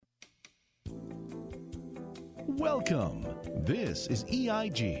Welcome. This is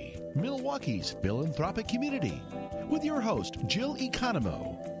EIG, Milwaukee's philanthropic community, with your host, Jill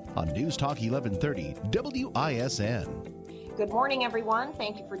Economou, on News Talk 1130 WISN. Good morning, everyone.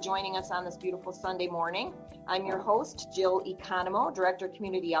 Thank you for joining us on this beautiful Sunday morning. I'm your host, Jill Economou, Director of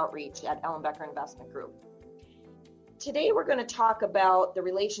Community Outreach at Ellenbecker Investment Group. Today, we're going to talk about the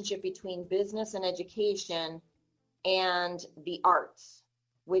relationship between business and education and the arts,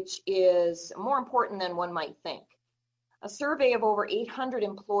 which is more important than one might think. A survey of over 800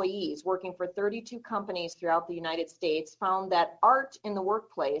 employees working for 32 companies throughout the United States found that art in the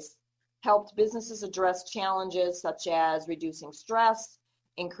workplace helped businesses address challenges such as reducing stress,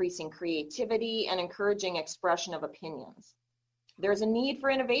 increasing creativity, and encouraging expression of opinions. There's a need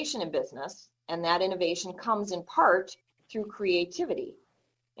for innovation in business, and that innovation comes in part through creativity.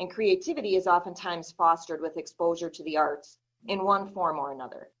 And creativity is oftentimes fostered with exposure to the arts in one form or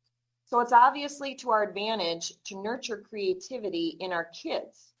another. So it's obviously to our advantage to nurture creativity in our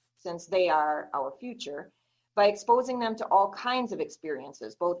kids, since they are our future, by exposing them to all kinds of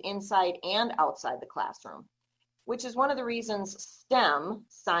experiences, both inside and outside the classroom, which is one of the reasons STEM,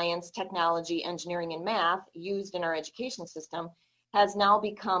 science, technology, engineering, and math, used in our education system, has now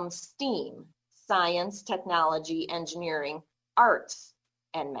become STEAM, science, technology, engineering, arts,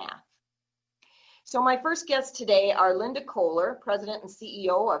 and math. So my first guests today are Linda Kohler, President and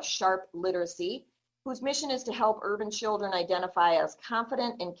CEO of Sharp Literacy, whose mission is to help urban children identify as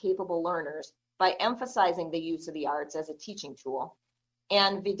confident and capable learners by emphasizing the use of the arts as a teaching tool,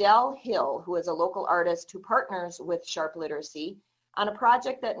 and Vidal Hill, who is a local artist who partners with Sharp Literacy on a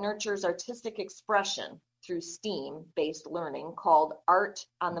project that nurtures artistic expression through STEAM-based learning called Art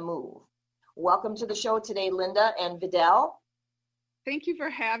on the Move. Welcome to the show today, Linda and Vidal. Thank you for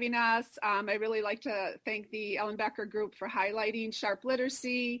having us. I really like to thank the Ellenbecker Group for highlighting Sharp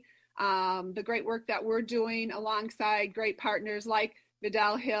Literacy, the great work that we're doing alongside great partners like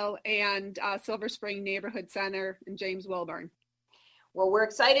Vidal Hill and Silver Spring Neighborhood Center and James Wilburn. Well, we're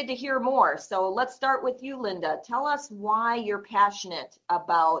excited to hear more. So let's start with you, Linda. Tell us why you're passionate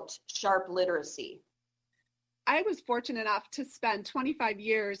about Sharp Literacy. I was fortunate enough to spend 25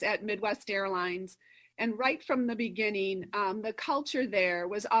 years at Midwest Airlines. And right from the beginning, the culture there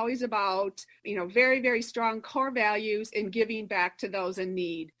was always about, very, very strong core values and giving back to those in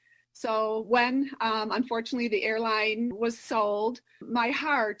need. So when, unfortunately, the airline was sold, my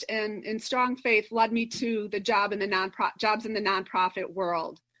heart and strong faith led me to the jobs in the nonprofit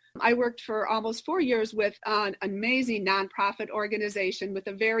world. I worked for almost 4 years with an amazing nonprofit organization with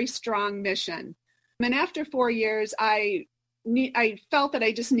a very strong mission. And after 4 years, I felt that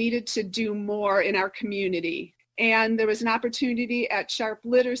I just needed to do more in our community. And there was an opportunity at Sharp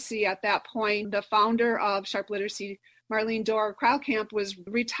Literacy at that point. The founder of Sharp Literacy, Marlene Dorr-Krautkamp, was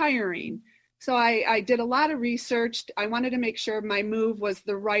retiring. So I did a lot of research. I wanted to make sure my move was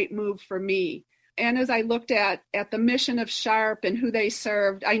the right move for me. And as I looked at the mission of Sharp and who they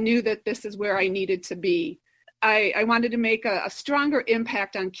served, I knew that this is where I needed to be. I wanted to make a stronger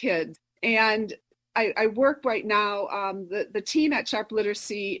impact on kids. And I work right now. The team at Sharp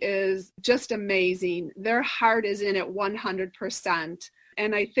Literacy is just amazing. Their heart is in it 100%.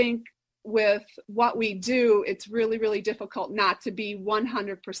 And I think with what we do, it's really, really difficult not to be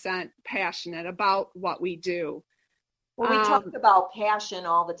 100% passionate about what we do. Well, we talk about passion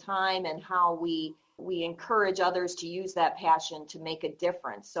all the time and how we encourage others to use that passion to make a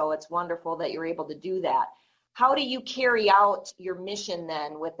difference. So it's wonderful that you're able to do that. How do you carry out your mission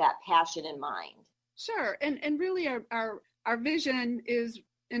then with that passion in mind? Sure. And really our vision is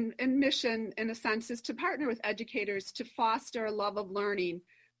and mission, in a sense, is to partner with educators to foster a love of learning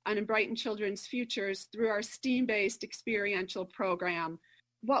and brighten children's futures through our STEAM-based experiential program.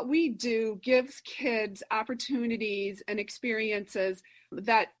 What we do gives kids opportunities and experiences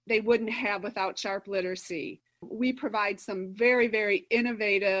that they wouldn't have without Sharp Literacy. We provide some very, very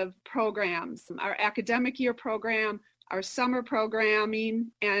innovative programs. Our academic year program, our summer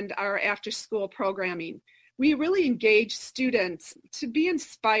programming, and our after-school programming. We really engage students to be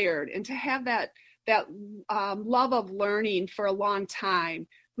inspired and to have that love of learning for a long time.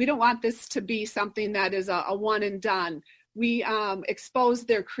 We don't want this to be something that is a one and done. We expose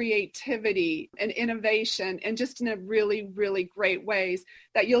their creativity and innovation, and just in a really, really great ways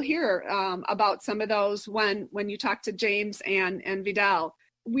that you'll hear about some of those when you talk to James and Vidal.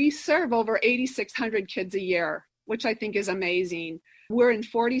 We serve over 8,600 kids a year, which I think is amazing. We're in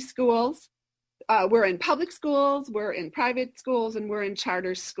 40 schools. We're in public schools, we're in private schools, and we're in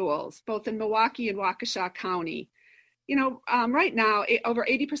charter schools, both in Milwaukee and Waukesha County. Right now, over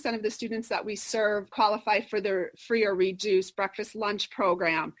 80% of the students that we serve qualify for their free or reduced breakfast lunch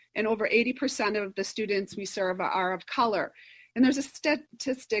program. And over 80% of the students we serve are of color. And there's a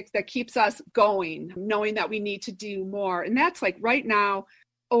statistic that keeps us going, knowing that we need to do more. And that's like right now,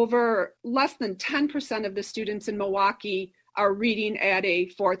 over less than 10% of the students in Milwaukee are reading at a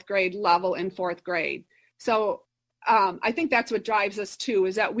fourth grade level in fourth grade. So I think that's what drives us too,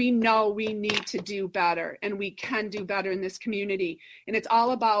 is that we know we need to do better and we can do better in this community. And it's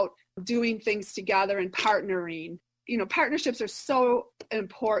all about doing things together and partnering. Partnerships are so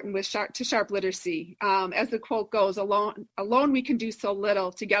important with sharp literacy. As the quote goes, alone we can do so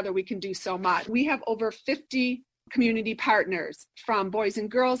little, together we can do so much. We have over 50 community partners, from Boys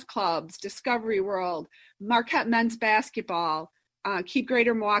and Girls Clubs, Discovery World, Marquette Men's Basketball, Keep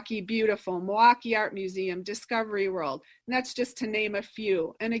Greater Milwaukee Beautiful, Milwaukee Art Museum, Discovery World. And that's just to name a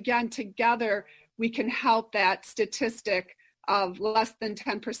few. And again, together we can help that statistic of less than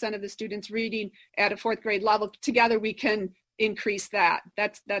 10% of the students reading at a fourth grade level. Together we can increase that.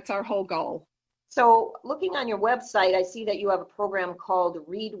 That's our whole goal. So looking on your website, I see that you have a program called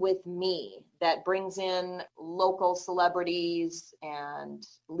Read With Me that brings in local celebrities and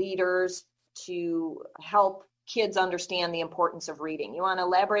leaders to help kids understand the importance of reading. You want to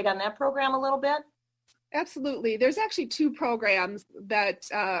elaborate on that program a little bit? Absolutely. There's actually two programs that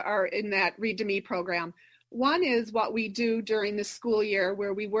are in that Read to Me program. One is what we do during the school year,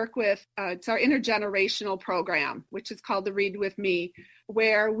 where we work with, it's our intergenerational program, which is called the Read With Me,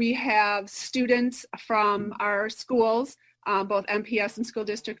 where we have students from our schools, both MPS and School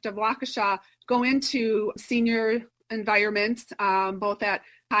District of Waukesha, go into senior environments, both at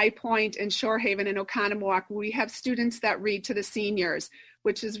High Point and Shorehaven and Oconomowoc. We have students that read to the seniors,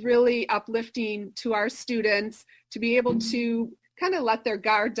 which is really uplifting to our students to be able to kind of let their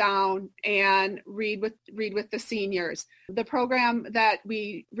guard down and read with the seniors. The program that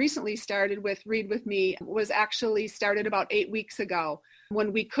we recently started with Read With Me was actually started about 8 weeks ago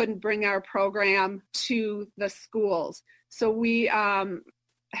when we couldn't bring our program to the schools. So we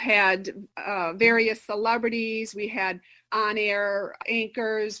had various celebrities. We had on-air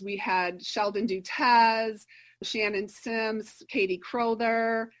anchors. We had Sheldon Dutez, Shannon Sims, Katie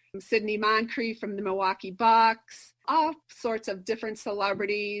Crowther, Sydney Moncrief from the Milwaukee Bucks. All sorts of different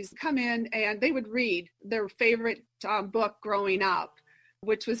celebrities come in and they would read their favorite book growing up,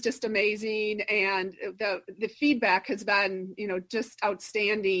 which was just amazing. And the feedback has been, just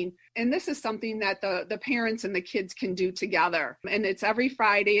outstanding. And this is something that the parents and the kids can do together. And it's every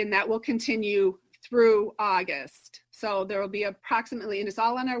Friday, and that will continue through August. So there will be approximately, and it's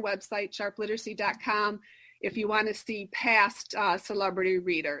all on our website, sharpliteracy.com, if you want to see past celebrity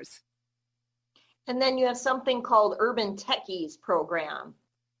readers. And then you have something called Urban Techies program.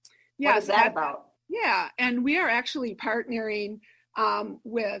 Yes, what is that about? Yeah, and we are actually partnering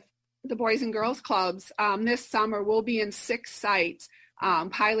with the Boys and Girls Clubs. This summer we'll be in 6 sites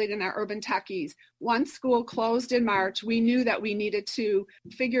piloting our Urban Techies. One school closed in March. We knew that we needed to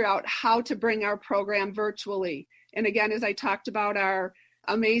figure out how to bring our program virtually. And again, as I talked about our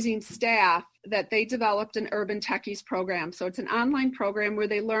amazing staff, that they developed an Urban Techies program. So it's an online program where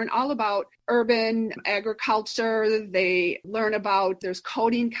they learn all about urban agriculture. They learn about, there's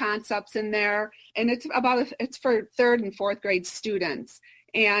coding concepts in there, and it's for 3rd and 4th grade students.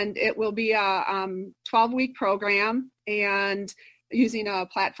 And it will be a 12-week program and using a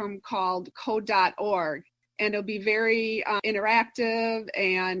platform called code.org. And it'll be very interactive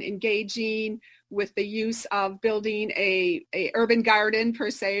and engaging, with the use of building a urban garden per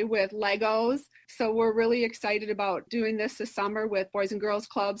se with Legos. So we're really excited about doing this summer with Boys and Girls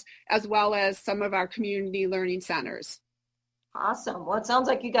Clubs, as well as some of our community learning centers. Awesome. Well, it sounds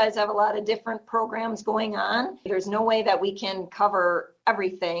like you guys have a lot of different programs going on. There's no way that we can cover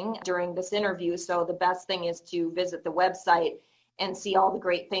everything during this interview. So the best thing is to visit the website and see all the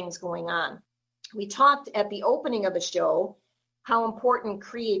great things going on. We talked at the opening of the show how important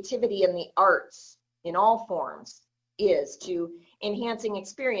creativity in the arts in all forms is to enhancing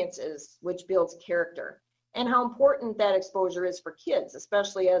experiences, which builds character, and how important that exposure is for kids,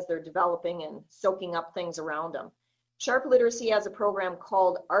 especially as they're developing and soaking up things around them. Sharp Literacy has a program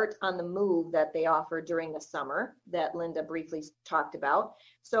called Art on the Move that they offer during the summer that Linda briefly talked about.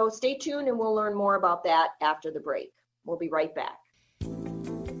 So stay tuned and we'll learn more about that after the break. We'll be right back.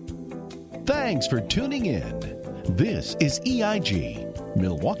 Thanks for tuning in. This is EIG,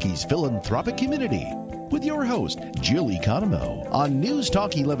 Milwaukee's philanthropic community, with your host, Jill Economo, on News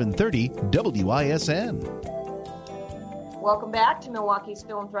Talk 1130 WISN. Welcome back to Milwaukee's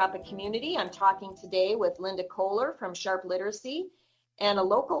philanthropic community. I'm talking today with Linda Kohler from Sharp Literacy and a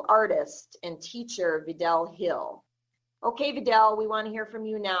local artist and teacher, Vidal Hill. Okay, Vidal, we want to hear from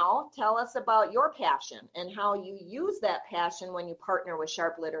you now. Tell us about your passion and how you use that passion when you partner with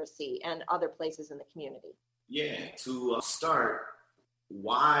Sharp Literacy and other places in the community. Yeah, to start,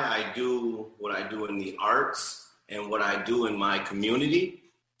 why I do what I do in the arts and what I do in my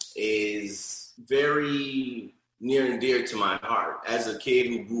community is very near and dear to my heart. As a kid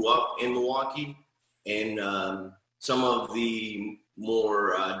who grew up in Milwaukee and some of the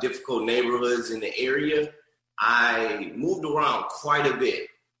more difficult neighborhoods in the area, I moved around quite a bit,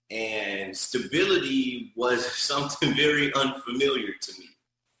 and stability was something very unfamiliar to me.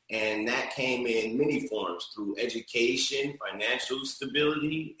 And that came in many forms through education, financial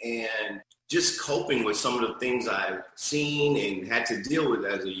stability, and just coping with some of the things I've seen and had to deal with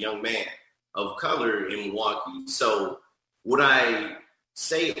as a young man of color in Milwaukee. So what I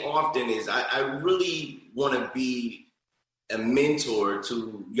say often is I really want to be a mentor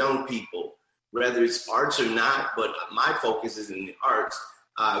to young people, whether it's arts or not, but my focus is in the arts.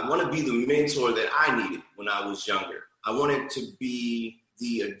 I want to be the mentor that I needed when I was younger. I wanted to be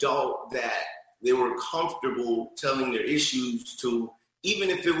the adult that they were comfortable telling their issues to, even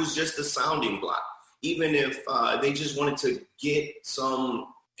if it was just a sounding block, even if they just wanted to get some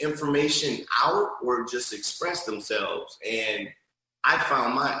information out or just express themselves. And I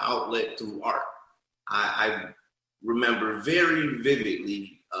found my outlet through art. I remember very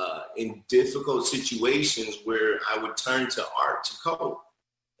vividly in difficult situations where I would turn to art to cope.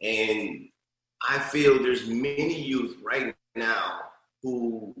 And I feel there's many youth right now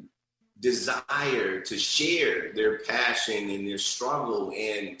who desire to share their passion and their struggle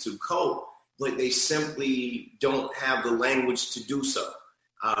and to cope, but they simply don't have the language to do so,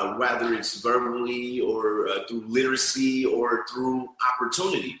 whether it's verbally or through literacy or through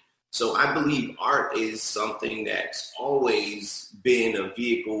opportunity. So I believe art is something that's always been a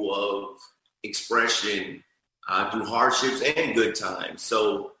vehicle of expression through hardships and good times.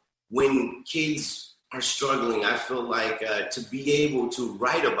 So when kids are struggling, I feel like to be able to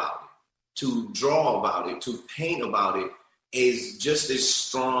write about it, to draw about it, to paint about it is just as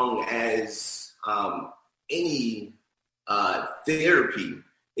strong as any therapy.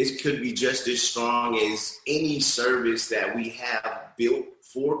 It could be just as strong as any service that we have built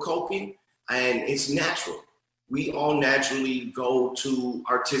for coping, and it's natural. We all naturally go to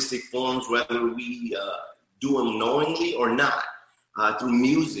artistic forms, whether we do them knowingly or not, through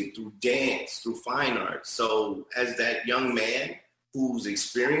music, through dance, through fine art. So as that young man who's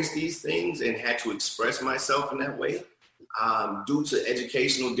experienced these things and had to express myself in that way, due to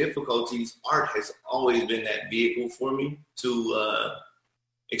educational difficulties, art has always been that vehicle for me to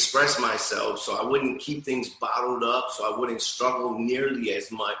express myself, so I wouldn't keep things bottled up, so I wouldn't struggle nearly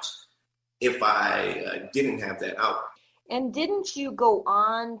as much if I didn't have that out. And didn't you go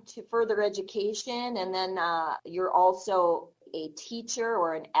on to further education, and then you're also a teacher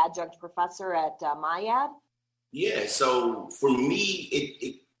or an adjunct professor at MIAD? Yeah, so for me,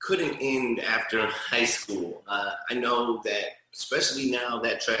 it couldn't end after high school. I know that, especially now,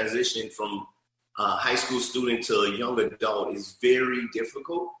 that transition from high school student to a young adult is very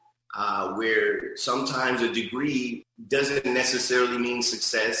difficult, where sometimes a degree doesn't necessarily mean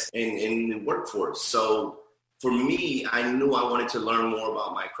success in the workforce. So for me, I knew I wanted to learn more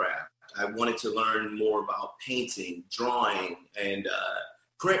about my craft. I wanted to learn more about painting, drawing, and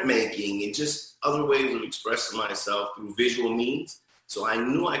printmaking, and just other ways of expressing myself through visual means. So I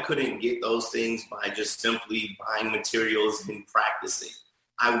knew I couldn't get those things by just simply buying materials and practicing.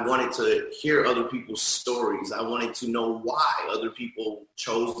 I wanted to hear other people's stories. I wanted to know why other people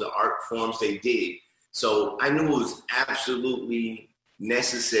chose the art forms they did. So I knew it was absolutely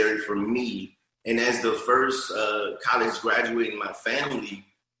necessary for me. And as the first college graduate in my family,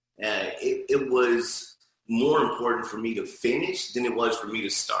 it was more important for me to finish than it was for me to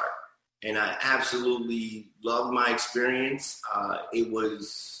start. And I absolutely loved my experience. It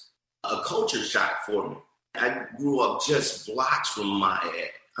was a culture shock for me. I grew up just blocks from MIAD.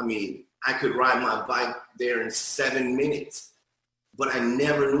 I mean, I could ride my bike there in 7 minutes, but I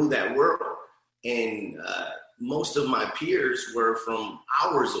never knew that world. And most of my peers were from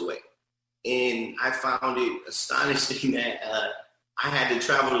hours away. And I found it astonishing that I had to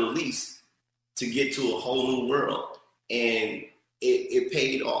travel the least to get to a whole new world. And it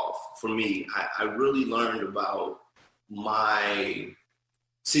paid off for me. I really learned about my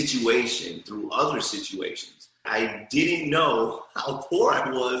situation through other situations. I didn't know how poor I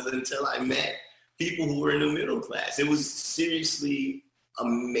was until I met people who were in the middle class. It was seriously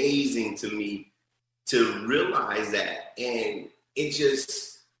amazing to me to realize that. And it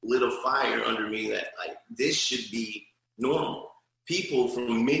just lit a fire under me that, like, this should be normal. People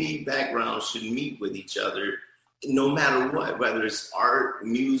from many backgrounds should meet with each other no matter what, whether it's art,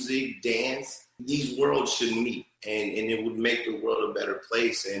 music, dance, these worlds should meet, and it would make the world a better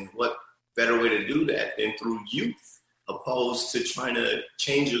place. And what better way to do that than through youth, opposed to trying to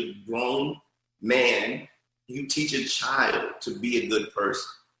change a grown man. You teach a child to be a good person.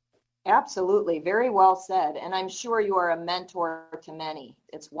 Absolutely. Very well said. And I'm sure you are a mentor to many.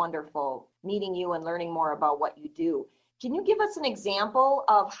 It's wonderful meeting you and learning more about what you do. Can you give us an example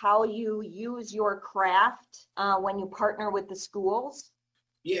of how you use your craft when you partner with the schools?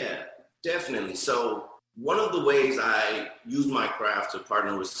 Yeah, definitely. So one of the ways I use my craft to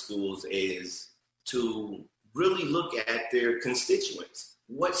partner with schools is to really look at their constituents,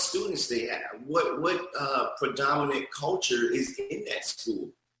 what students they have, what predominant culture is in that school,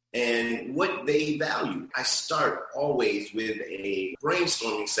 and what they value. I start always with a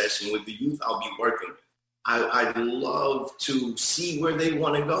brainstorming session with the youth I'll be working with. I'd love to see where they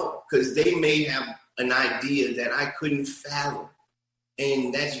want to go, because they may have an idea that I couldn't fathom.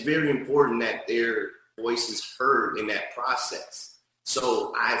 And that's very important that their voice is heard in that process.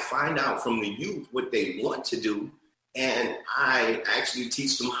 So I find out from the youth what they want to do, and I actually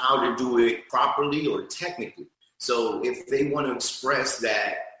teach them how to do it properly or technically. So if they want to express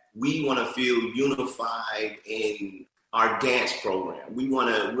that we want to feel unified in our dance program, we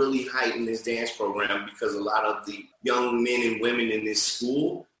want to really heighten this dance program because a lot of the young men and women in this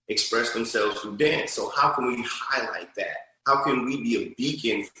school express themselves through dance. So how can we highlight that? How can we be a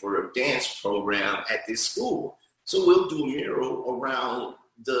beacon for a dance program at this school? So we'll do a mural around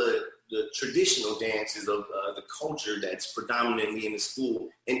the traditional dances of the culture that's predominantly in the school,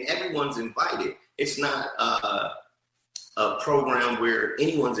 and everyone's invited. It's not a program where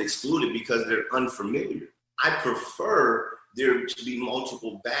anyone's excluded because they're unfamiliar. I prefer there to be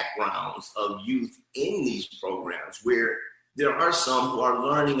multiple backgrounds of youth in these programs, where there are some who are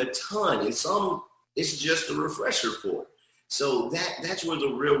learning a ton and some it's just a refresher for. So that's where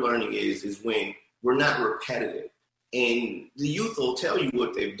the real learning is when we're not repetitive. And the youth will tell you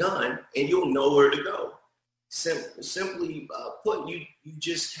what they've done, and you'll know where to go. Simply put, you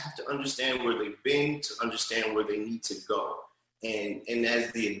just have to understand where they've been to understand where they need to go. And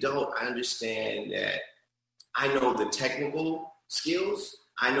as the adult, I understand that I know the technical skills.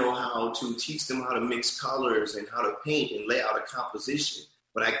 I know how to teach them how to mix colors and how to paint and lay out a composition,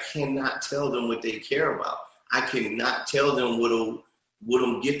 but I cannot tell them what they care about. I cannot tell them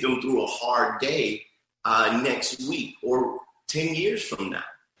what'll get them through a hard day next week or 10 years from now.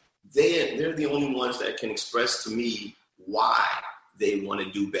 They're the only ones that can express to me why they want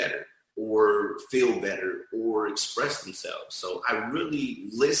to do better or feel better or express themselves. So I really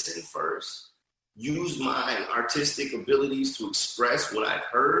listen first, use my artistic abilities to express what I've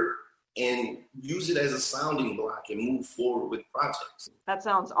heard, and use it as a sounding block and move forward with projects. That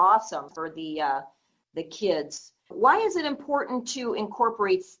sounds awesome for the kids. Why is it important to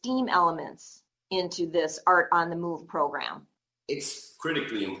incorporate STEAM elements into this Art on the Move program? It's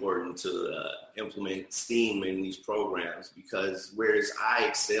critically important to implement STEAM in these programs because whereas I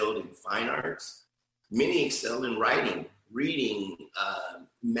excelled in fine arts, many excel in writing, reading,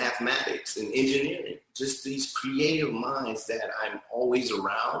 mathematics, and engineering. Just these creative minds that I'm always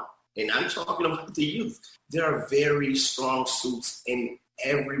around. And I'm talking about the youth. There are very strong suits in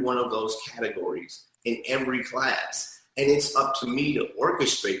every one of those categories, in every class. And it's up to me to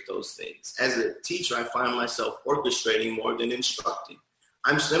orchestrate those things. As a teacher, I find myself orchestrating more than instructing.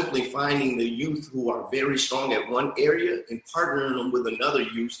 I'm simply finding the youth who are very strong at one area and partnering them with another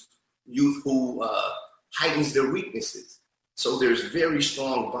youth who heightens their weaknesses. So there's very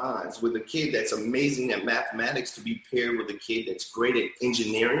strong bonds with a kid that's amazing at mathematics to be paired with a kid that's great at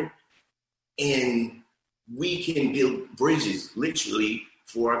engineering. And we can build bridges, literally,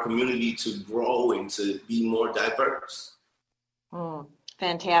 for our community to grow and to be more diverse.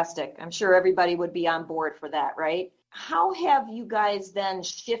 Fantastic. I'm sure everybody would be on board for that, right? How have you guys then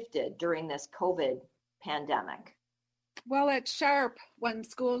shifted during this COVID pandemic? Well, at Sharp, when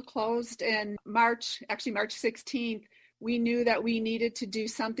school closed in March 16th, we knew that we needed to do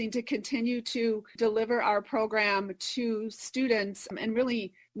something to continue to deliver our program to students and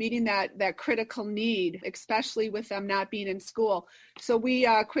really meeting that critical need, especially with them not being in school. So we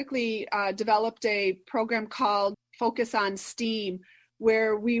quickly developed a program called Focus on STEAM,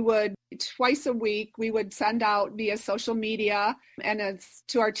 where we would twice a week, we would send out via social media and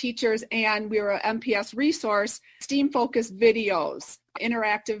to our teachers, and we were an MPS resource, STEAM-focused videos,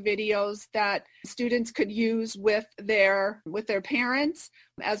 interactive videos that students could use with their parents,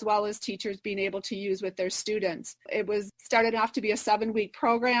 as well as teachers being able to use with their students. It was started off to be a 7-week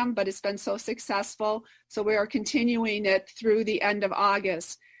program, but it's been so successful. So we are continuing it through the end of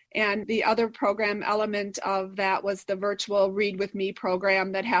August. And the other program element of that was the virtual Read With Me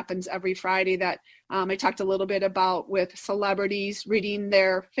program that happens every Friday that I talked a little bit about, with celebrities reading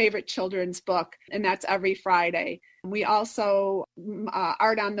their favorite children's book, and that's every Friday. We also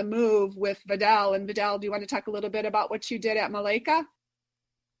Art on the Move with Vidal. And Vidal, do you want to talk a little bit about what you did at Maleka?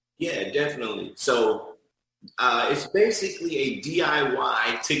 Yeah, definitely. So it's basically a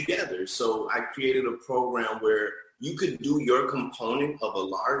DIY together. So I created a program where you could do your component of a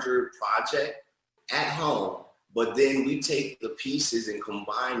larger project at home, but then we take the pieces and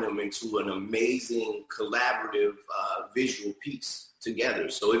combine them into an amazing collaborative visual piece together.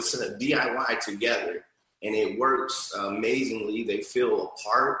 So it's a DIY together, and it works amazingly. They feel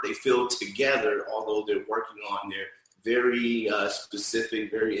apart, they feel together, although they're working on their very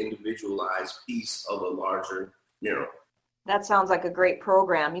specific, very individualized piece of a larger mural. That sounds like a great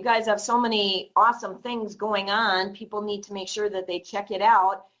program. You guys have so many awesome things going on. People need to make sure that they check it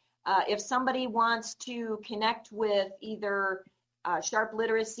out. If somebody wants to connect with either Sharp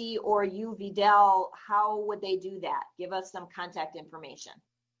Literacy or you, Vidal, how would they do that? Give us some contact information.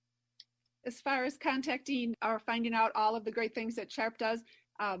 As far as contacting or finding out all of the great things that Sharp does,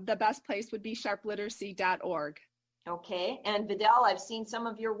 the best place would be sharpliteracy.org. Okay, and Vidal, I've seen some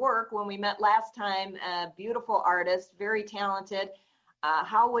of your work when we met last time. Beautiful artist, very talented.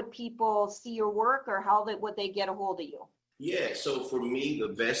 How would people see your work, or how would they get a hold of you? Yeah, so for me, the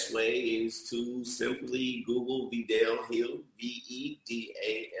best way is to simply Google Vidal Hill,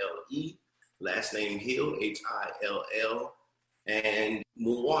 Vedale, last name Hill, Hill, and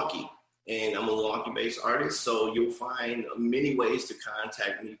Milwaukee. And I'm a Milwaukee-based artist, so you'll find many ways to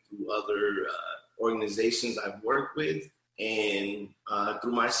contact me through other organizations I've worked with, and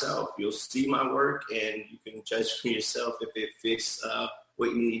through myself. You'll see my work, and you can judge for yourself if it fits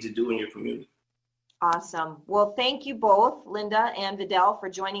what you need to do in your community. Awesome. Well, thank you both, Linda and Vidal, for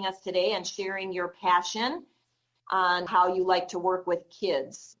joining us today and sharing your passion on how you like to work with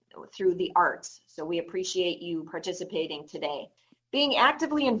kids through the arts. So we appreciate you participating today. Being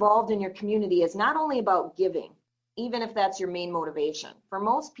actively involved in your community is not only about giving, even if that's your main motivation. For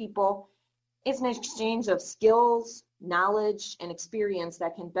most people, it's an exchange of skills, knowledge, and experience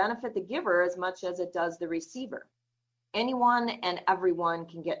that can benefit the giver as much as it does the receiver. Anyone and everyone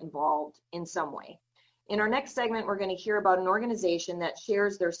can get involved in some way. In our next segment, we're going to hear about an organization that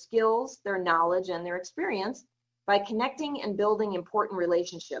shares their skills, their knowledge, and their experience by connecting and building important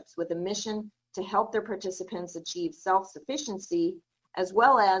relationships with a mission to help their participants achieve self-sufficiency, as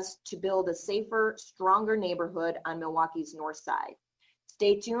well as to build a safer, stronger neighborhood on Milwaukee's North Side.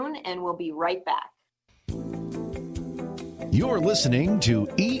 Stay tuned, and we'll be right back. You're listening to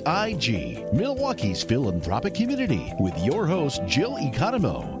EIG, Milwaukee's philanthropic community, with your host, Jill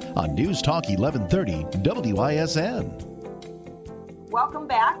Economou, on News Talk 1130 WISN. Welcome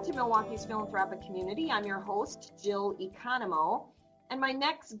back to Milwaukee's philanthropic community. I'm your host, Jill Economou, and my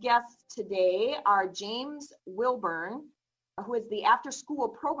next guests today are James Wilburn, who is the after-school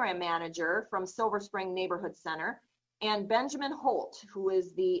program manager from Silver Spring Neighborhood Center, and Benjamin Holt, who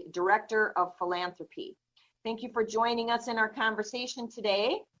is the Director of Philanthropy. Thank you for joining us in our conversation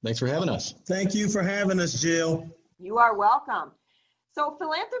today. Thanks for having us. Thank you for having us, Jill. You are welcome. So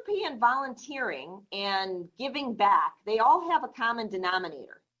philanthropy and volunteering and giving back, they all have a common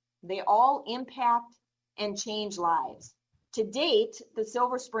denominator. They all impact and change lives. To date, the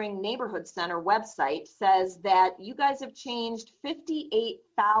Silver Spring Neighborhood Center website says that you guys have changed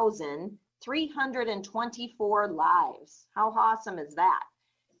 58,324 lives. How awesome is that?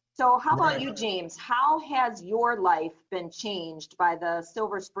 So how about you, James? How has your life been changed by the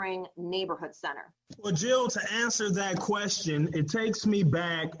Silver Spring Neighborhood Center? Well, Jill, to answer that question, it takes me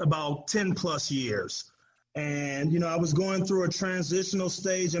back about 10 plus years. And, I was going through a transitional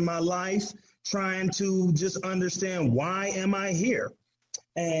stage in my life, trying to just understand, why am I here?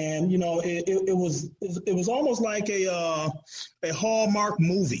 And, it was almost like a Hallmark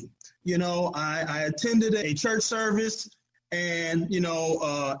movie. I attended a church service, and,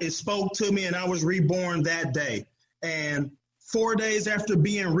 it spoke to me, and I was reborn that day. And 4 days after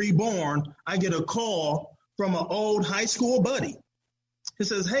being reborn, I get a call from an old high school buddy. He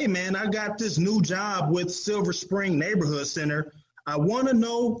says, "Hey, man, I got this new job with Silver Spring Neighborhood Center. I want to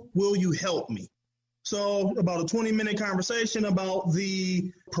know, will you help me?" So about a 20-minute conversation about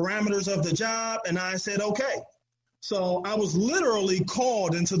the parameters of the job, and I said, okay. So I was literally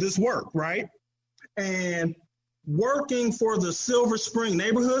called into this work, right? And working for the Silver Spring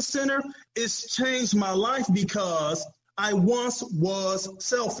Neighborhood Center, it's changed my life because I once was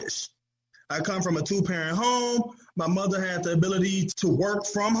selfish. I come from a two-parent home. My mother had the ability to work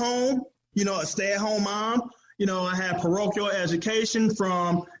from home, a stay-at-home mom. I had parochial education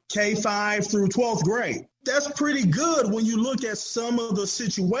from K-5 through 12th grade. That's pretty good when you look at some of the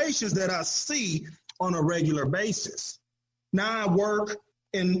situations that I see on a regular basis. Now I work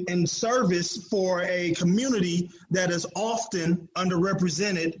in service for a community that is often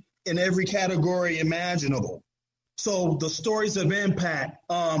underrepresented in every category imaginable. So the stories of impact,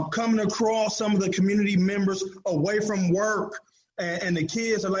 coming across some of the community members away from work, and the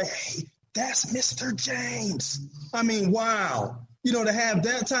kids are like, hey, that's Mr. James. I mean, wow. To have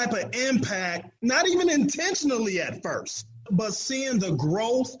that type of impact, not even intentionally at first, but seeing the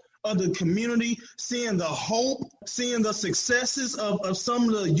growth of the community, seeing the hope, seeing the successes of some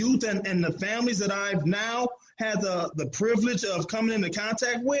of the youth and the families that I've now had the privilege of coming into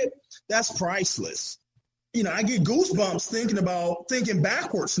contact with, that's priceless. I get goosebumps thinking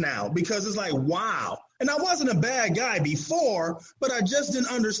backwards now, because it's like, wow. And I wasn't a bad guy before, but I just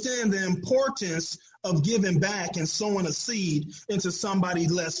didn't understand the importance of giving back and sowing a seed into somebody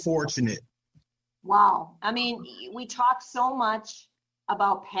less fortunate. Wow. I mean, we talk so much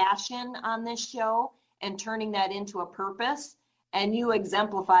about passion on this show and turning that into a purpose. And you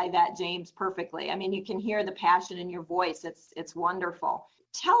exemplify that, James, perfectly. I mean, you can hear the passion in your voice. It's wonderful.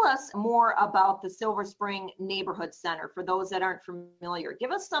 Tell us more about the Silver Spring Neighborhood Center for those that aren't familiar.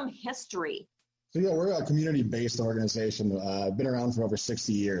 Give us some history. So yeah, we're a community-based organization. Been around for over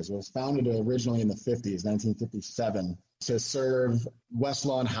 60 years. It was founded originally in the 50s, 1957, to serve West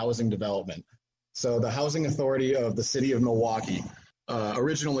Lawn housing development. So the Housing Authority of the City of Milwaukee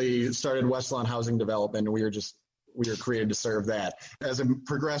originally started West Lawn Housing Development, and we were created to serve that. As it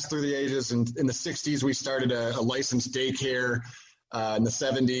progressed through the ages, in the 60s, we started a licensed daycare. In the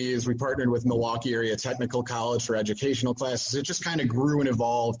 70s, we partnered with Milwaukee Area Technical College for educational classes. It just kind of grew and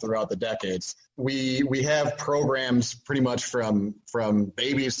evolved throughout the decades. We have programs pretty much from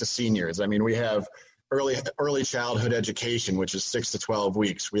babies to seniors. I mean, we have early childhood education, which is 6 to 12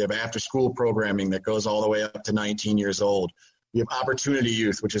 weeks. We have after-school programming that goes all the way up to 19 years old. We have opportunity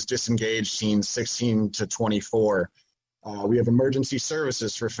youth, which is disengaged teens 16 to 24. We have emergency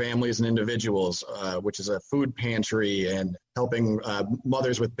services for families and individuals, which is a food pantry and helping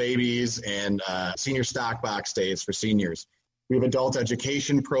mothers with babies, and senior stock box days for seniors. We have adult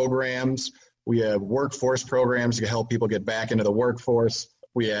education programs. We have workforce programs to help people get back into the workforce.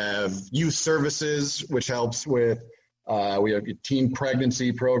 We have youth services, which helps with, we have teen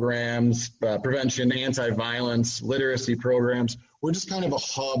pregnancy programs, prevention, anti-violence, literacy programs. We're just kind of a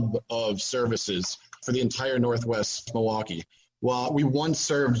hub of services for the entire Northwest Milwaukee. Well, we once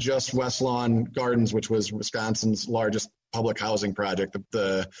served just West Lawn Gardens, which was Wisconsin's largest public housing project,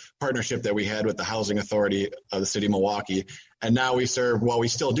 the partnership that we had with the Housing Authority of the City of Milwaukee. And now we serve, well, we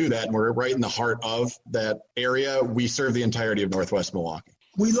still do that, and we're right in the heart of that area. We serve the entirety of Northwest Milwaukee.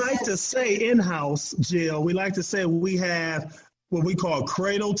 We like to say in-house, Jill, we like to say we have what we call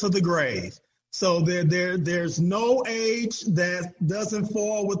cradle to the grave. So there's no age that doesn't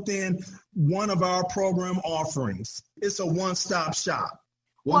fall within one of our program offerings. It's a one-stop shop.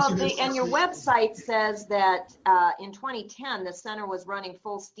 And your website says that in 2010, the center was running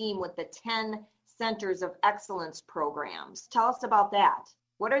full steam with the 10 Centers of Excellence programs. Tell us about that.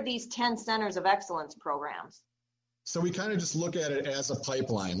 What are these 10 Centers of Excellence programs? So we kind of just look at it as a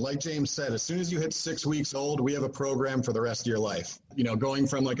pipeline. Like James said, as soon as you hit 6 weeks old, we have a program for the rest of your life. Going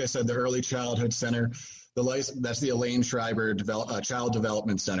from, like I said, the Early Childhood Center, that's the Elaine Schreiber Child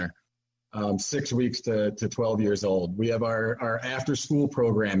Development Center, 6 weeks to 12 years old. We have our after-school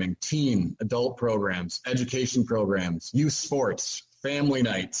programming, teen, adult programs, education programs, youth sports, family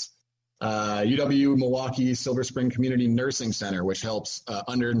nights, UW Milwaukee Silver Spring Community Nursing Center, which helps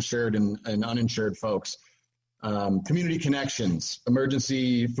underinsured and uninsured folks. Community connections,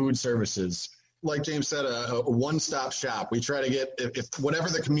 emergency food services. Like James said, a one-stop shop. We try to get if whatever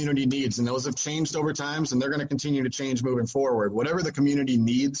the community needs, and those have changed over time, and they're going to continue to change moving forward. Whatever the community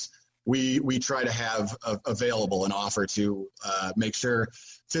needs, we try to have available and offer to make sure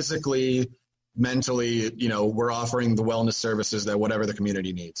physically, mentally, we're offering the wellness services that whatever the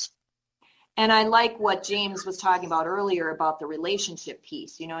community needs. And I like what James was talking about earlier about the relationship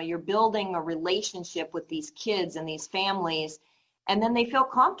piece. You're building a relationship with these kids and these families, and then they feel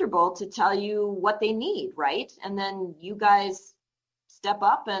comfortable to tell you what they need, right? And then you guys step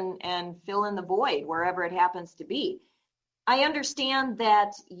up and fill in the void wherever it happens to be. I understand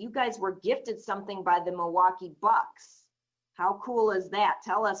that you guys were gifted something by the Milwaukee Bucks. How cool is that?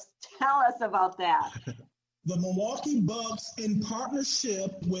 Tell us about that. The Milwaukee Bucks, in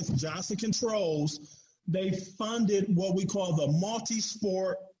partnership with Johnson Controls, they funded what we call the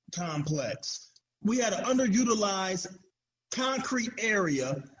multi-sport complex. We had an underutilized concrete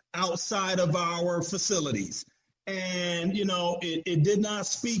area outside of our facilities. And, it did not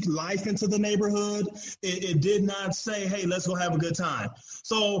speak life into the neighborhood. It did not say, hey, let's go have a good time.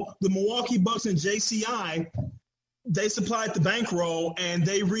 So the Milwaukee Bucks and JCI, they supplied the bankroll and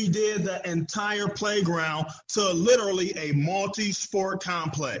they redid the entire playground to literally a multi-sport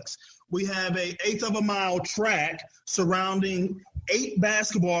complex. We have an 1/8 of a mile track surrounding 8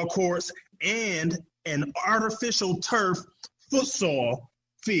 basketball courts and an artificial turf futsal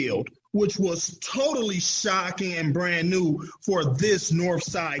field, which was totally shocking and brand new for this North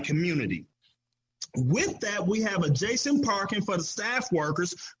Side community. With that, we have adjacent parking for the staff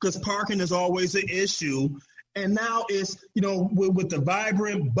workers because parking is always an issue. And now it's, with the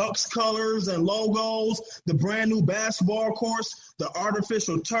vibrant Bucks colors and logos, the brand new basketball courts, the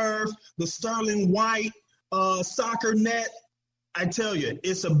artificial turf, the sterling white soccer net. I tell you,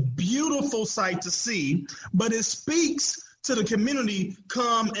 it's a beautiful sight to see, but it speaks to the community,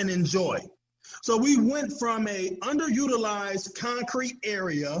 come and enjoy. So we went from a underutilized concrete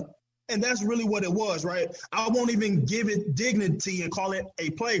area, and that's really what it was, right? I won't even give it dignity and call it a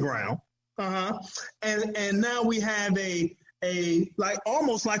playground. And now we have a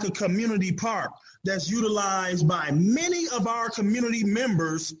almost like a community park that's utilized by many of our community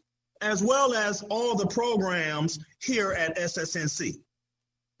members, as well as all the programs here at SSNC.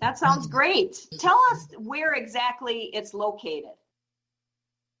 That sounds great. Tell us where exactly it's located.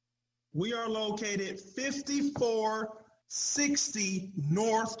 We are located 5460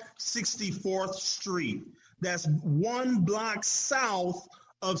 North 64th Street. That's 1 block south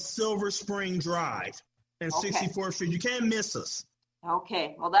of Silver Spring Drive and 64th Street. You can't miss us.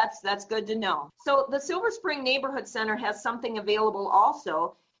 Okay, well, that's good to know. So the Silver Spring Neighborhood Center has something available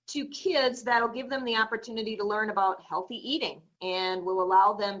also to kids that'll give them the opportunity to learn about healthy eating and will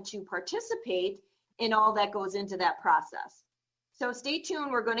allow them to participate in all that goes into that process. So stay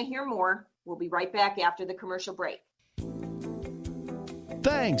tuned. We're going to hear more. We'll be right back after the commercial break.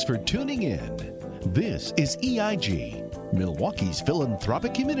 Thanks for tuning in. This is EIG, Milwaukee's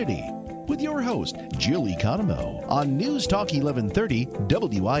philanthropic community, with your host, Jill Economou, on News Talk 1130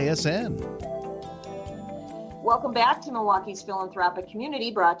 WISN. Welcome back to Milwaukee's philanthropic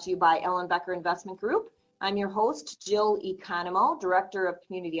community, brought to you by Ellenbecker Investment Group. I'm your host, Jill Economou, Director of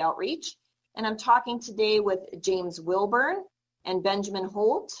Community Outreach, and I'm talking today with James Wilburn and Benjamin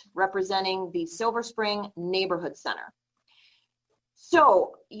Holt, representing the Silver Spring Neighborhood Center.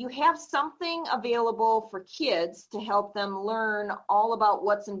 So you have something available for kids to help them learn all about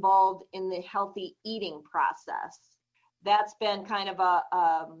what's involved in the healthy eating process. That's been kind of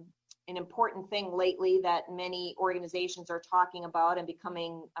an important thing lately that many organizations are talking about and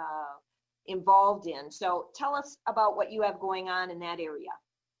becoming involved in. So tell us about what you have going on in that area.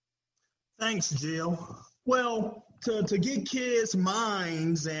 Thanks, Jill. Well, to get kids'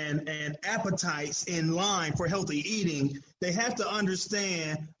 minds and appetites in line for healthy eating, they have to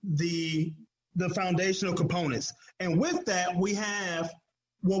understand the foundational components. And with that, we have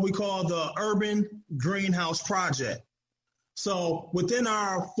what we call the Urban Greenhouse Project. So within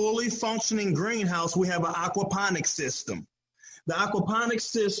our fully functioning greenhouse, we have an aquaponics system. The aquaponics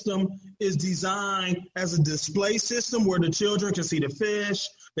system is designed as a display system where the children can see the fish,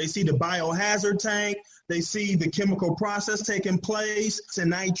 they see the biohazard tank, they see the chemical process taking place, and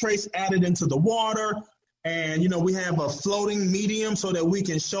nitrates added into the water. And, we have a floating medium so that we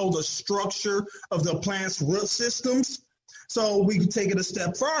can show the structure of the plant's root systems. So we can take it a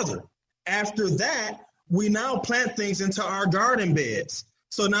step further. After that, we now plant things into our garden beds.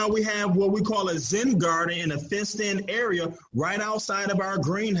 So now we have what we call a Zen garden in a fenced-in area right outside of our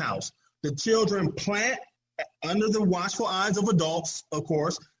greenhouse. The children plant under the watchful eyes of adults, of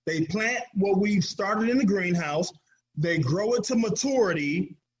course. They plant what we've started in the greenhouse. They grow it to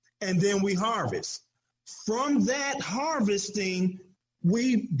maturity, and then we harvest. From that harvesting,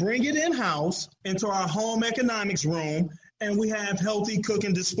 we bring it in-house into our home economics room, and we have healthy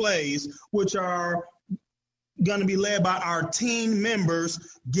cooking displays, which are going to be led by our teen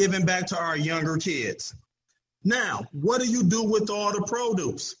members giving back to our younger kids. Now, what do you do with all the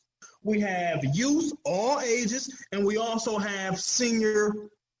produce? We have youth, all ages, and we also have senior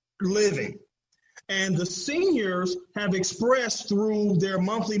living. And the seniors have expressed through their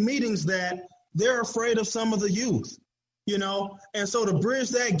monthly meetings that they're afraid of some of the youth, And so to bridge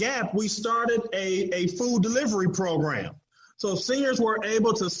that gap, we started a food delivery program. So seniors were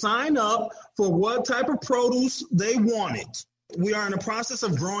able to sign up for what type of produce they wanted. We are in the process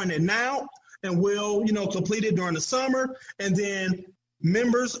of growing it now, and we'll, complete it during the summer. And then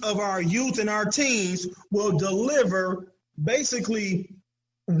members of our youth and our teens will deliver basically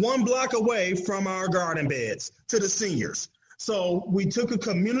 1 block away from our garden beds to the seniors. So we took a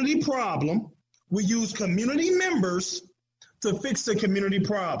community problem, We use community members to fix the community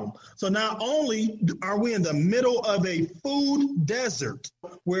problem. So not only are we in the middle of a food desert,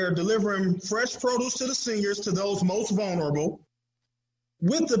 we're delivering fresh produce to the seniors, to those most vulnerable,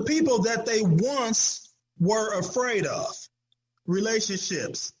 with the people that they once were afraid of.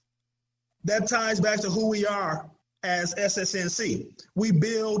 Relationships. That ties back to who we are as SSNC. We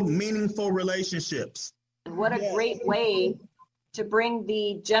build meaningful relationships. What a great way to bring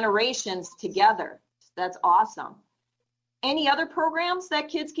the generations together. That's awesome. Any other programs that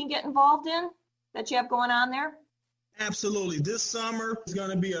kids can get involved in that you have going on there? Absolutely. This summer is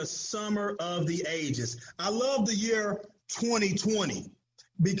going to be a summer of the ages. I love the year 2020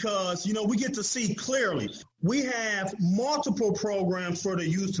 because, we get to see clearly. We have multiple programs for the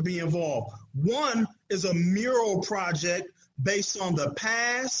youth to be involved. One is a mural project based on the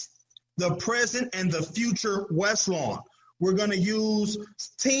past, the present, and the future West Lawn. We're going to use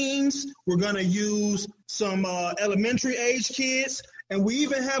teens. We're going to use some elementary age kids. And we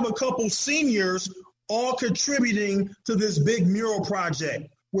even have a couple seniors all contributing to this big mural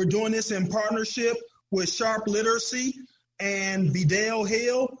project. We're doing this in partnership with Sharp Literacy and Vidal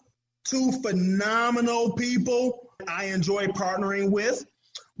Hill, two phenomenal people I enjoy partnering with.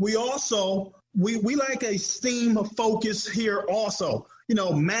 We also, we like a STEAM focus here also.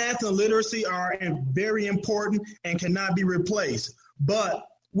 Math and literacy are very important and cannot be replaced. But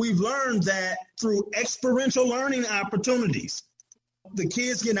we've learned that through experiential learning opportunities, the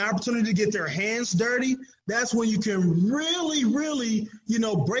kids get an opportunity to get their hands dirty. That's when you can really, really,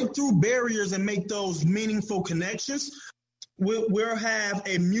 break through barriers and make those meaningful connections. We'll have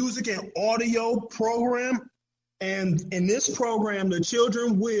a music and audio program. And in this program, the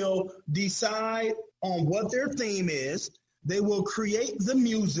children will decide on what their theme is. They will create the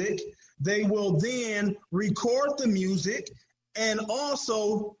music. They will then record the music and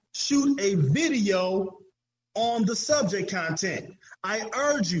also shoot a video on the subject content. I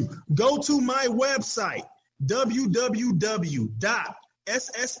urge you, go to my website,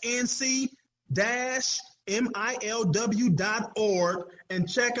 www.ssnc-milw.org, and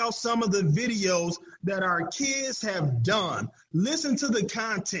check out some of the videos that our kids have done. Listen to the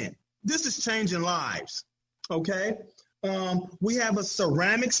content. This is changing lives, okay? We have a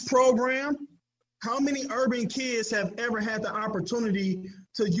ceramics program. How many urban kids have ever had the opportunity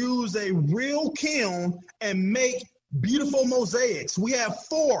to use a real kiln and make beautiful mosaics? We have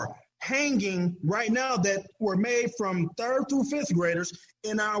 4 hanging right now that were made from 3rd through 5th graders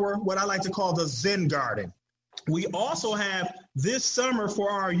in our, what I like to call the Zen Garden. We also have this summer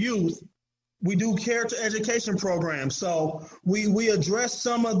for our youth, we do character education programs. So we address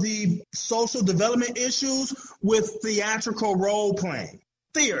some of the social development issues with theatrical role playing,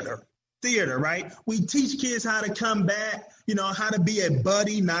 theater, right? We teach kids how to combat, how to be a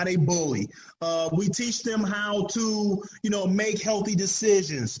buddy, not a bully. We teach them how to, make healthy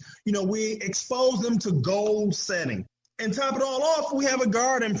decisions. We expose them to goal setting. And top it all off, we have a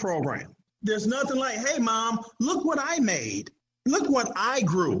garden program. There's nothing like, hey, Mom, look what I made. Look what I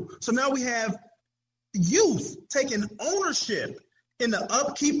grew. So now we have youth taking ownership in the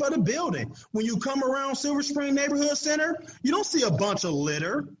upkeep of the building. When you come around Silver Spring Neighborhood Center, you don't see a bunch of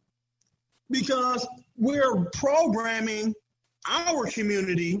litter because we're programming our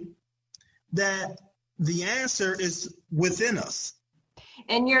community that the answer is within us.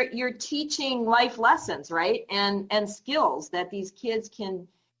 And you're teaching life lessons, right? And skills that these kids can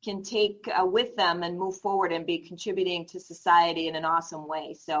take with them and move forward and be contributing to society in an awesome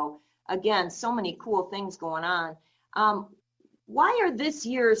way. So again, so many cool things going on. Why are this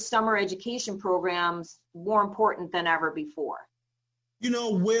year's summer education programs more important than ever before?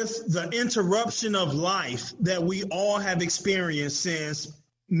 With the interruption of life that we all have experienced since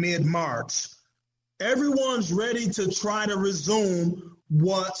mid-March, everyone's ready to try to resume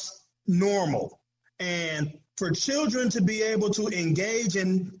what's normal. And for children to be able to engage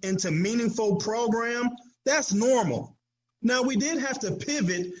into meaningful program, that's normal. Now, we did have to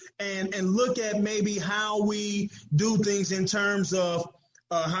pivot and look at maybe how we do things in terms of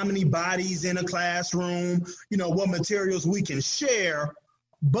how many bodies in a classroom, what materials we can share.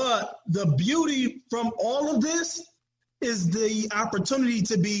 But the beauty from all of this is the opportunity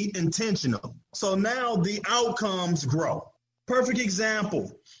to be intentional. So now the outcomes grow. Perfect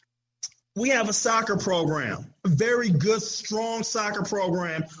example. We have a soccer program, a very good, strong soccer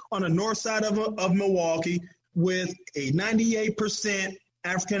program on the north side of Milwaukee with a 98%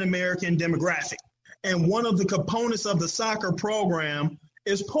 African-American demographic. And one of the components of the soccer program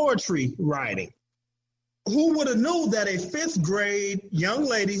is poetry writing. Who would have known that a 5th grade young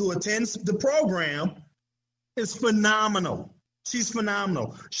lady who attends the program is phenomenal She's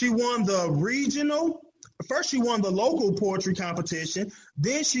phenomenal. She won the regional. First, she won the local poetry competition.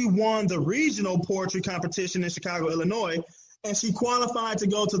 Then she won the regional poetry competition in Chicago, Illinois. And she qualified to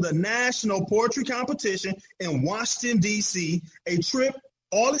go to the national poetry competition in Washington, D.C., a trip,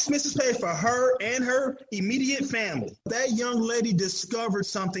 all expenses paid for her and her immediate family. That young lady discovered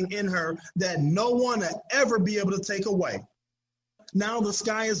something in her that no one will ever be able to take away. Now the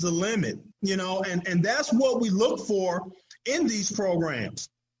sky is the limit, and that's what we look for in these programs.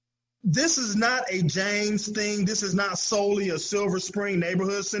 This is not a James thing. This is not solely a Silver Spring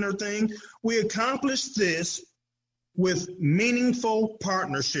Neighborhood Center thing. We accomplished this with meaningful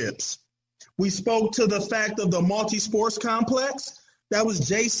partnerships. We spoke to the fact of the multi-sports complex. That was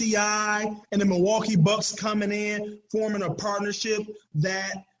JCI and the Milwaukee Bucks coming in, forming a partnership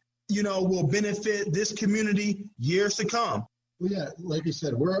that, will benefit this community years to come. Well, yeah, like you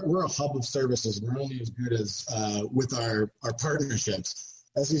said, we're a hub of services. We're only as good as with our partnerships.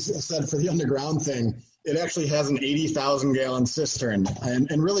 As you said, for the underground thing, it actually has an 80,000-gallon cistern.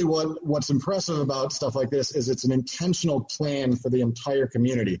 And really what's impressive about stuff like this is it's an intentional plan for the entire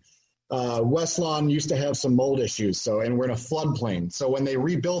community. West Lawn used to have some mold issues, and we're in a floodplain. So when they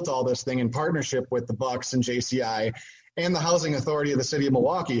rebuilt all this thing in partnership with the Bucks and JCI and the Housing Authority of the City of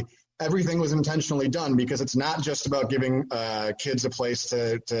Milwaukee, everything was intentionally done because it's not just about giving kids a place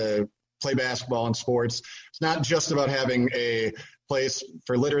to play basketball and sports. It's not just about having a place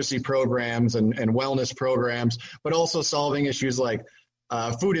for literacy programs and wellness programs, but also solving issues like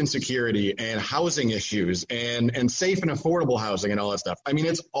food insecurity and housing issues and safe and affordable housing and all that stuff. I mean,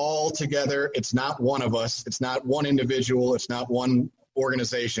 it's all together. It's not one of us. It's not one individual. It's not one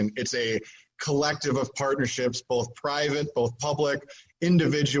organization. It's a collective of partnerships, both private, both public,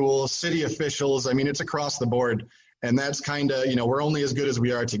 individuals, city officials. I mean, it's across the board. And that's kind of, we're only as good as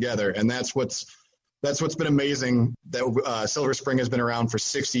we are together. And that's what's been amazing, that Silver Spring has been around for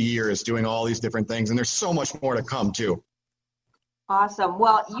 60 years doing all these different things. And there's so much more to come, too. Awesome.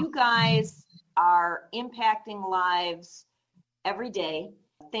 Well, you guys are impacting lives every day.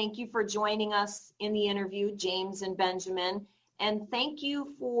 Thank you for joining us in the interview, James and Benjamin. And thank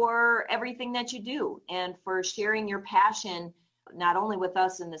you for everything that you do and for sharing your passion, not only with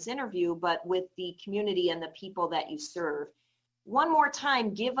us in this interview, but with the community and the people that you serve. One more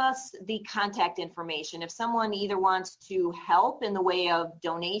time, give us the contact information. If someone either wants to help in the way of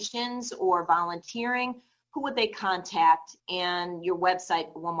donations or volunteering, who would they contact, and your website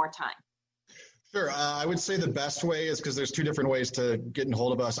one more time? Sure. I would say the best way is, because there's two different ways to get in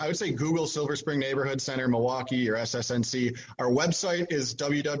hold of us. I would say Google Silver Spring Neighborhood Center Milwaukee or SSNC. Our website is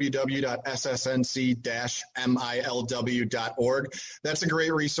www.ssnc-milw.org. That's a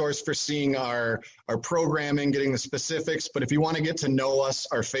great resource for seeing our programming, getting the specifics. But if you want to get to know us,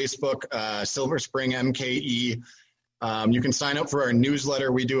 our Facebook, Silver Spring MKE. You can sign up for our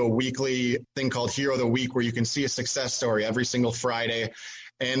newsletter. We do a weekly thing called Hero of the Week where you can see a success story every single Friday.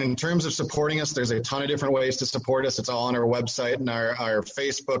 And in terms of supporting us, there's a ton of different ways to support us. It's all on our website and our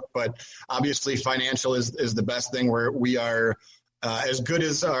Facebook, but obviously financial is the best thing, where we are as good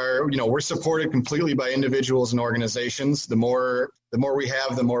as we're supported completely by individuals and organizations. The more we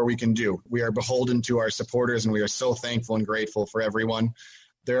have, the more we can do. We are beholden to our supporters, and we are so thankful and grateful for everyone.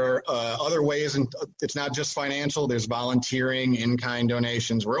 There are other ways, and it's not just financial. There's volunteering, in-kind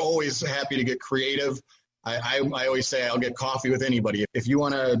donations. We're always happy to get creative. I always say I'll get coffee with anybody. If you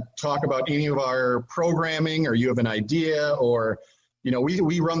want to talk about any of our programming, or you have an idea, or,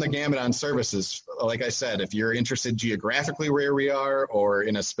 we run the gamut on services. Like I said, if you're interested geographically where we are or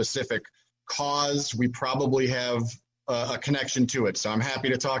in a specific cause, we probably have a connection to it. So I'm happy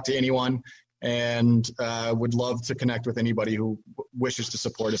to talk to anyone, and would love to connect with anybody who wishes to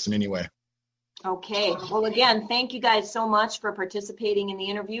support us in any way. Okay. Well, again, thank you guys so much for participating in the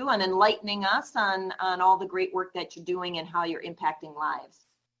interview and enlightening us on all the great work that you're doing and how you're impacting lives.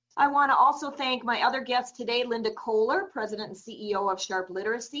 I want to also thank my other guests today, Linda Kohler, President and CEO of Sharp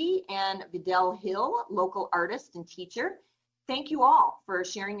Literacy, and Vidal Hill, local artist and teacher. Thank you all for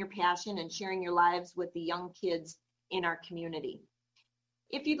sharing your passion and sharing your lives with the young kids in our community.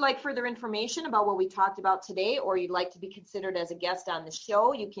 If you'd like further information about what we talked about today, or you'd like to be considered as a guest on the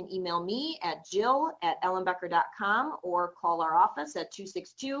show, you can email me at jill@ellenbecker.com or call our office at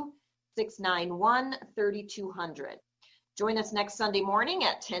 262-691-3200. Join us next Sunday morning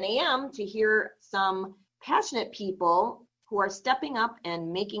at 10 a.m. to hear some passionate people who are stepping up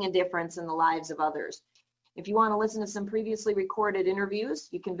and making a difference in the lives of others. If you want to listen to some previously recorded interviews,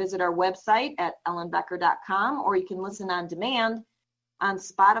 you can visit our website at ellenbecker.com, or you can listen on demand on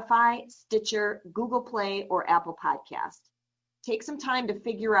Spotify, Stitcher, Google Play, or Apple Podcast. Take some time to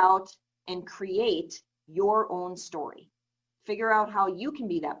figure out and create your own story. figure out how you can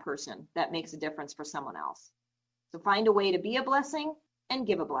be that person that makes a difference for someone else. So find a way to be a blessing and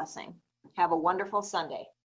give a blessing. Have a wonderful Sunday.